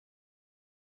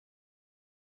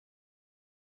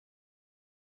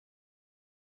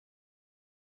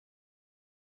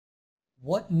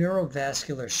What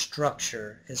neurovascular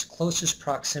structure is closest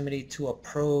proximity to a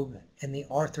probe in the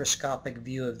arthroscopic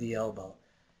view of the elbow?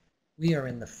 We are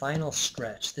in the final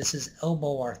stretch. This is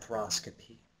elbow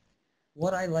arthroscopy.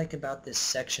 What I like about this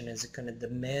section is it's going to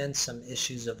demand some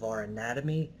issues of our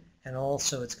anatomy, and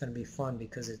also it's going to be fun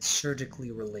because it's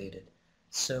surgically related.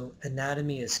 So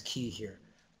anatomy is key here.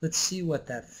 Let's see what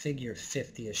that figure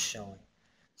 50 is showing.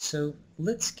 So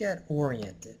let's get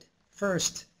oriented.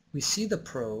 First, we see the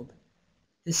probe.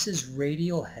 This is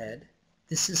radial head.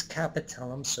 This is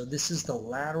capitellum, so this is the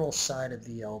lateral side of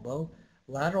the elbow.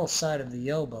 Lateral side of the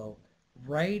elbow,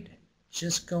 right,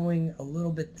 just going a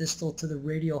little bit distal to the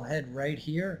radial head right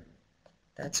here.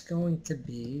 That's going to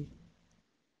be,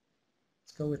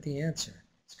 let's go with the answer.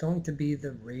 It's going to be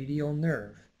the radial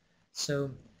nerve.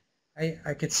 So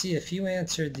I could see if you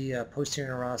answered the posterior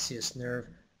interosseous nerve,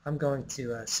 I'm going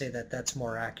to say that that's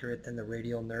more accurate than the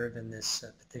radial nerve in this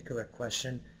particular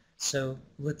question. So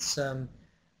let's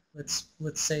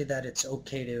say that it's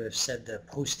okay to have said the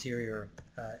posterior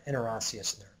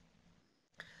interosseous nerve.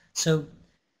 So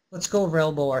let's go over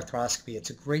elbow arthroscopy. It's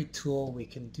a great tool. We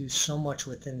can do so much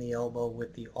within the elbow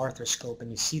with the arthroscope, and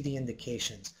you see the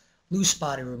indications. Loose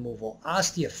body removal,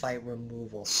 osteophyte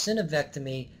removal,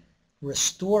 synovectomy,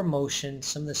 restore motion.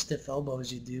 Some of the stiff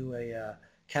elbows you do a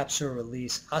capsular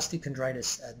release,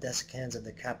 osteochondritis dissecans of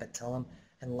the capitellum,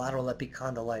 and lateral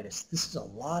epicondylitis. This is a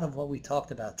lot of what we talked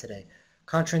about today.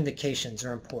 Contraindications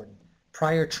are important.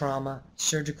 Prior trauma,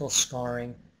 surgical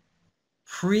scarring,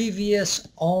 previous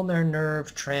ulnar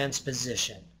nerve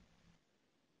transposition.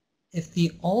 If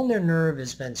the ulnar nerve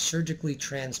has been surgically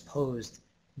transposed,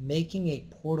 making a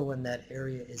portal in that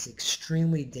area is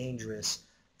extremely dangerous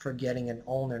for getting an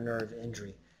ulnar nerve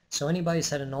injury. So anybody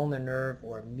who's had an ulnar nerve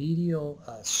or medial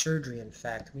surgery, in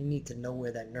fact, we need to know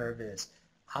where that nerve is.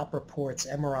 Op reports,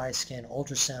 MRI scan,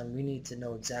 ultrasound, we need to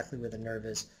know exactly where the nerve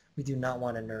is. We do not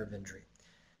want a nerve injury.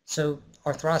 So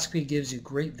arthroscopy gives you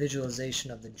great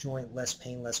visualization of the joint, less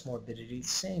pain, less morbidity.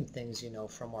 Same things you know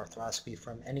from arthroscopy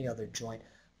from any other joint.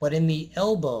 But in the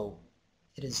elbow,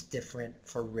 it is different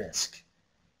for risk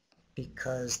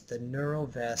because the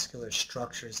neurovascular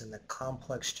structures and the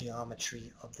complex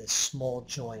geometry of this small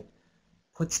joint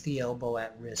puts the elbow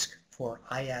at risk for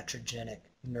iatrogenic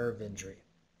nerve injury.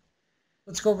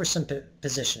 Let's go over some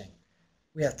positioning.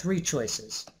 We have three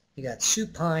choices. You got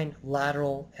supine,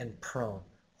 lateral, and prone.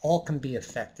 All can be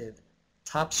effective.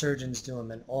 Top surgeons do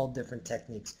them in all different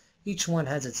techniques. Each one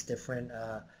has its different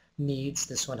needs.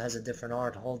 This one has a different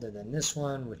art holder than this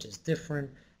one, which is different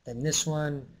than this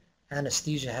one.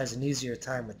 Anesthesia has an easier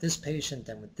time with this patient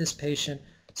than with this patient.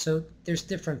 So there's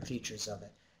different features of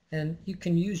it. And you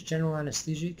can use general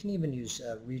anesthesia. You can even use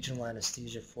regional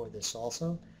anesthesia for this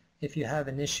also. If you have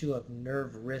an issue of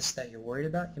nerve risk that you're worried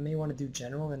about, you may want to do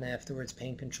general and afterwards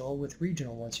pain control with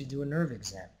regional once you do a nerve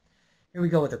exam. Here we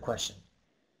go with a question.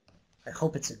 I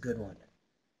hope it's a good one.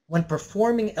 When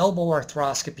performing elbow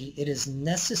arthroscopy, it is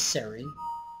necessary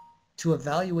to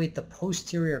evaluate the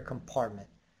posterior compartment.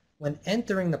 When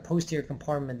entering the posterior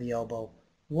compartment of the elbow,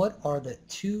 what are the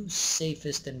two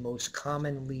safest and most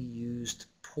commonly used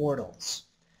portals?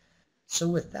 So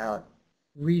without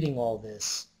reading all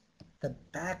this, the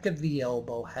back of the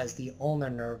elbow has the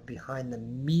ulnar nerve behind the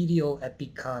medial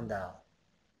epicondyle.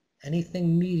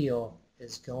 Anything medial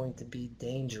is going to be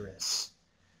dangerous.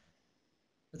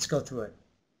 Let's go through it.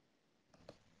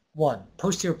 1.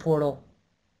 Posterior portal,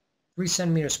 3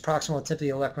 centimeters proximal to the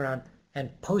tip of the olecranon,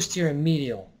 and posterior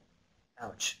medial.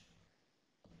 Ouch.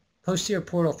 Posterior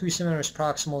portal, 3 centimeters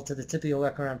proximal to the tip of the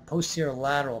olecranon, posterior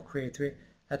lateral, create 3.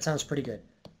 That sounds pretty good.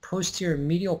 Posterior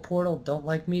medial portal, don't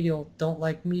like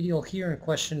medial here in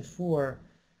question 4.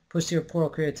 Posterior portal,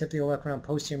 create tip of the olecranon,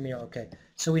 posterior medial. Okay,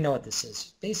 so we know what this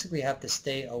is. Basically, you have to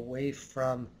stay away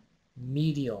from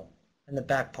medial in the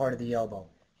back part of the elbow.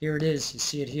 Here it is, you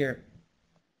see it here.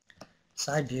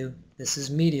 Side view, this is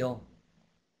medial.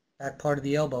 Back part of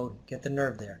the elbow, get the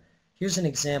nerve there. Here's an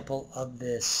example of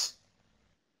this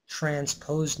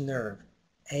transposed nerve.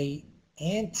 A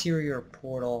anterior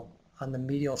portal on the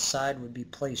medial side would be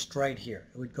placed right here.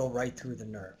 It would go right through the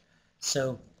nerve.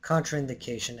 So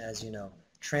contraindication, as you know,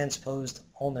 transposed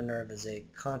ulnar nerve is a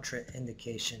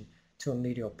contraindication to a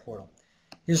medial portal.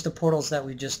 Here's the portals that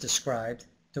we just described.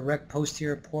 Direct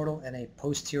posterior portal and a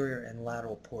posterior and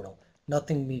lateral portal.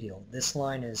 Nothing medial. This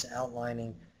line is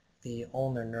outlining the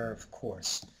ulnar nerve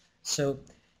course. So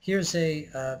here's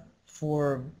a,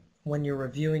 for when you're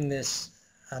reviewing this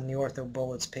on the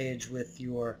Orthobullets page with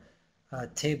your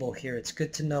table here, it's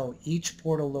good to know each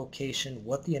portal location,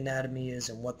 what the anatomy is,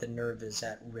 and what the nerve is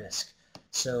at risk.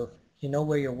 So you know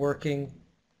where you're working,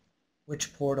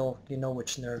 which portal, you know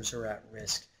which nerves are at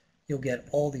risk. you'll get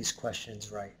all these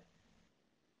questions right.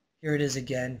 Here it is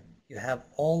again. You have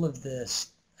all of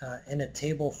this in a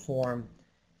table form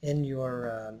in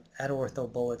your at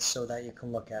Orthobullets so that you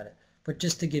can look at it. But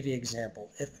just to give you an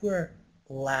example, if we're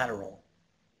lateral,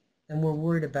 then we're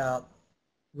worried about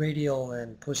radial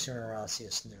and posterior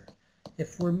osseous nerve.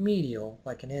 If we're medial,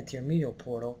 like an anterior medial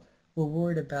portal, we're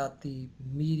worried about the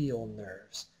medial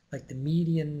nerves, like the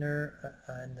median nerve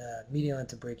and the medial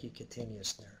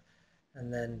antebrachiocutaneous nerve.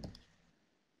 And then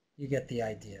you get the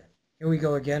idea. Here we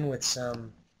go again with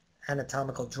some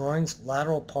anatomical drawings.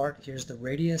 Lateral part, here's the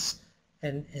radius.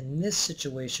 And in this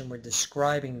situation, we're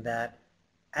describing that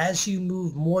as you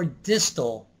move more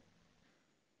distal,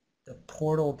 the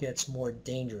portal gets more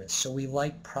dangerous. So we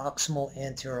like proximal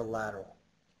anterior lateral.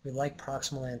 We like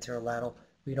proximal anterior lateral.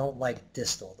 We don't like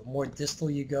distal. The more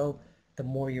distal you go, the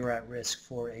more you're at risk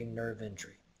for a nerve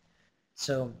injury.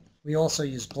 So we also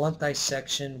use blunt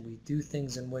dissection. We do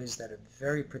things in ways that are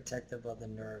very protective of the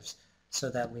nerves so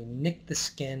that we nick the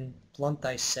skin, blunt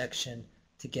dissection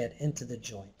to get into the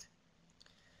joint.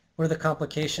 What are the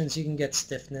complications? You can get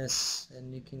stiffness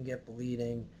and you can get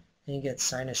bleeding and you get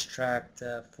sinus tract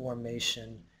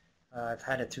formation. I've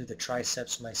had it through the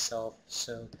triceps myself,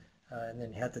 so and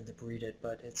then had to debride it,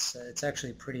 but it's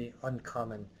actually pretty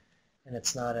uncommon and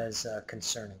it's not as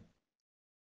concerning.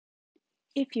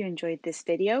 If you enjoyed this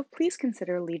video, please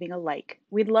consider leaving a like.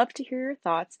 We'd love to hear your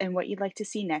thoughts and what you'd like to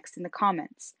see next in the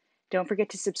comments. Don't forget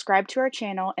to subscribe to our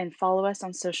channel and follow us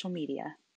on social media.